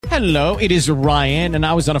Hello, it is Ryan, and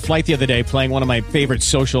I was on a flight the other day playing one of my favorite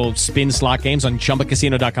social spin slot games on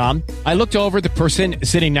ChumbaCasino.com. I looked over at the person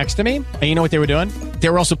sitting next to me, and you know what they were doing? They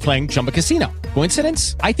were also playing Chumba Casino.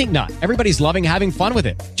 Coincidence? I think not. Everybody's loving having fun with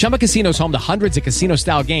it. Chumba Casino is home to hundreds of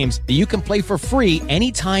casino-style games that you can play for free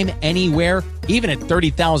anytime, anywhere, even at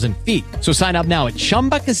 30,000 feet. So sign up now at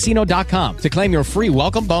ChumbaCasino.com to claim your free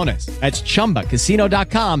welcome bonus. That's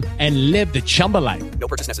ChumbaCasino.com and live the Chumba life. No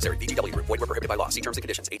purchase necessary. VGW. Void where prohibited by law. See terms and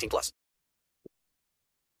conditions. 18+.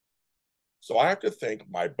 So I have to thank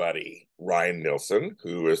my buddy, Ryan Nilsson,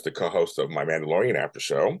 who is the co-host of my Mandalorian After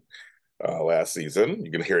Show last season.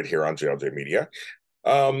 You can hear it here on JLJ Media.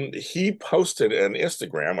 He posted an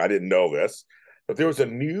Instagram. I didn't know this, but there was a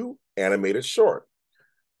new animated short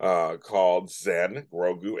called Zen,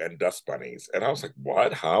 Grogu, and Dust Bunnies. And I was like,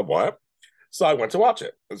 what? Huh? What? So I went to watch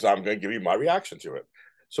it. And so I'm going to give you my reaction to it.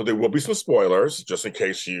 So there will be some spoilers, just in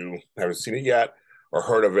case you haven't seen it yet or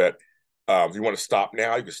heard of it. If you want to stop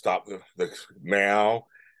now, you can stop the now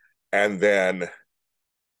and then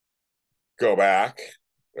go back.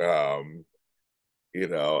 So you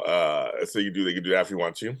can do that if you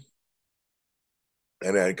want to.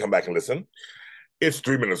 And then come back and listen. It's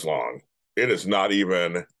 3 minutes long. It is not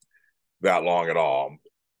even that long at all,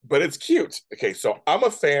 but it's cute. Okay, so I'm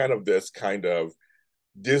a fan of this kind of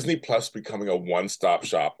Disney Plus becoming a one-stop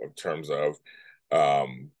shop in terms of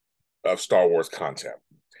Star Wars content.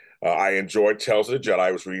 I enjoyed Tales of the Jedi.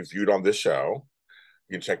 It was reviewed on this show.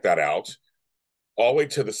 You can check that out. All the way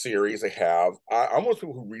to the series they have. I'm one of those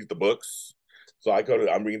people who read the books. So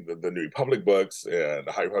I'm reading the New Republic books and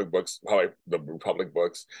the High Republic books, the Republic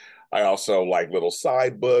books. I also like little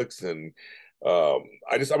side books. And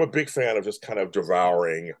I'm a big fan of just kind of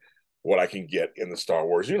devouring what I can get in the Star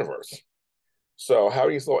Wars universe. So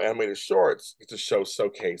having these little animated shorts to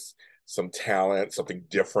showcase some talent, something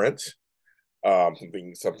different,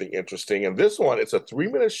 something interesting. And this one, it's a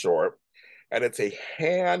 3-minute short, and it's a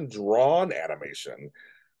hand-drawn animation.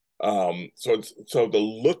 So the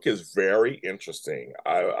look is very interesting.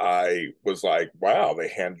 I was like, wow, they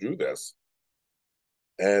hand drew this,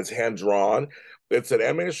 and it's hand-drawn. It's an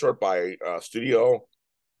animated short by Studio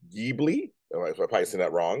Ghibli. I'm probably saying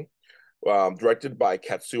that wrong. Directed by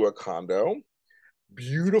Katsuya Kondo.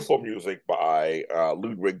 Beautiful music by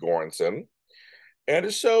Ludwig Göransson. And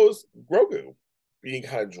it shows Grogu being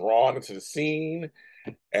kind of drawn into the scene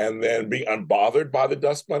and then being unbothered by the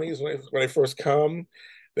Dust Bunnies when they first come.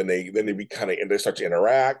 Then they start to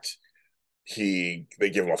interact. They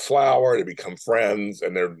give him a flower, they become friends,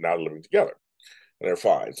 and they're now living together. And they're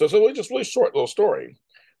fine. So it's a really short little story,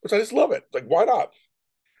 which I just love it. Like, why not?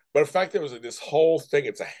 But in fact, there was this whole thing.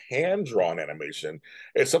 It's a hand-drawn animation.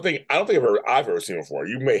 It's something I don't think I've ever seen before.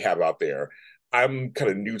 You may have out there. I'm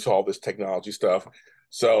kind of new to all this technology stuff.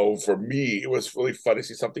 So for me, it was really fun to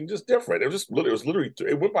see something just different.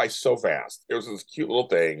 It went by so fast. It was this cute little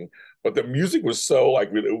thing, but the music was so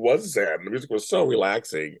it was zen. The music was so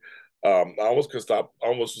relaxing. I almost could stop.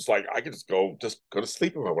 Almost just like I could just go to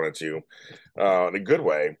sleep if I wanted to, in a good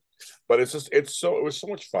way. But it was so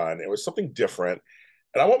much fun. It was something different.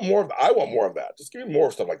 And I want more of that. Just give me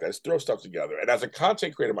more stuff like that. Just throw stuff together. And as a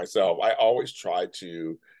content creator myself, I always try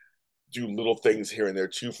to do little things here and there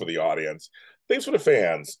too for the audience, things for the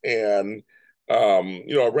fans. And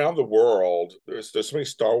around the world, there's so many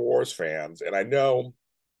Star Wars fans, and I know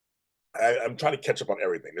I'm trying to catch up on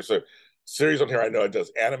everything. There's a series on here I know it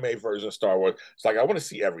does anime version of Star Wars. It's like I want to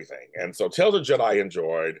see everything. And so Tales of Jedi I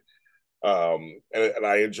enjoyed, and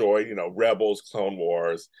I enjoyed Rebels, Clone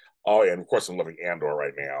Wars. Oh, and of course I'm loving Andor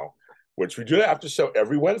right now, which we do have to show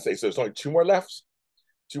every Wednesday. So there's only 2 more left.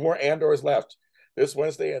 2 more Andors left. This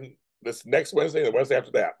Wednesday and this next Wednesday and the Wednesday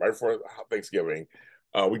after that, right before Thanksgiving.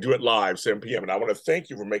 We do it live, 7 p.m. And I want to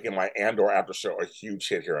thank you for making my Andor After Show a huge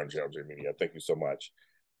hit here on JLJ Media. Thank you so much.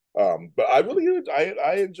 But I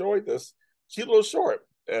enjoyed this cute little short.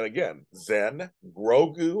 And again, Zen,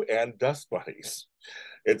 Grogu, and Dust Bunnies.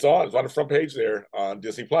 It's on the front page there on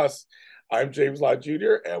Disney Plus. I'm James Lott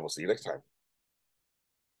Jr., and we'll see you next time.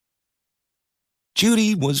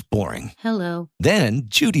 Judy was boring. Hello. Then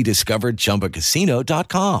Judy discovered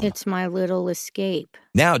ChumbaCasino.com. It's my little escape.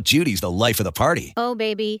 Now Judy's the life of the party. Oh,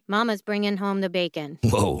 baby, mama's bringing home the bacon.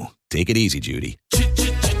 Whoa, take it easy, Judy.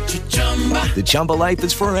 The Chumba life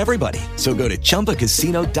is for everybody. So go to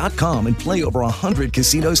ChumbaCasino.com and play over 100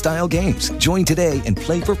 casino-style games. Join today and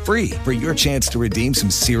play for free for your chance to redeem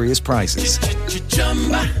some serious prizes.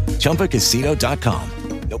 ChumbaCasino.com.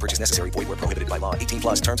 No purchase necessary. Void where prohibited by law.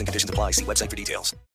 18+ terms and conditions apply. See website for details.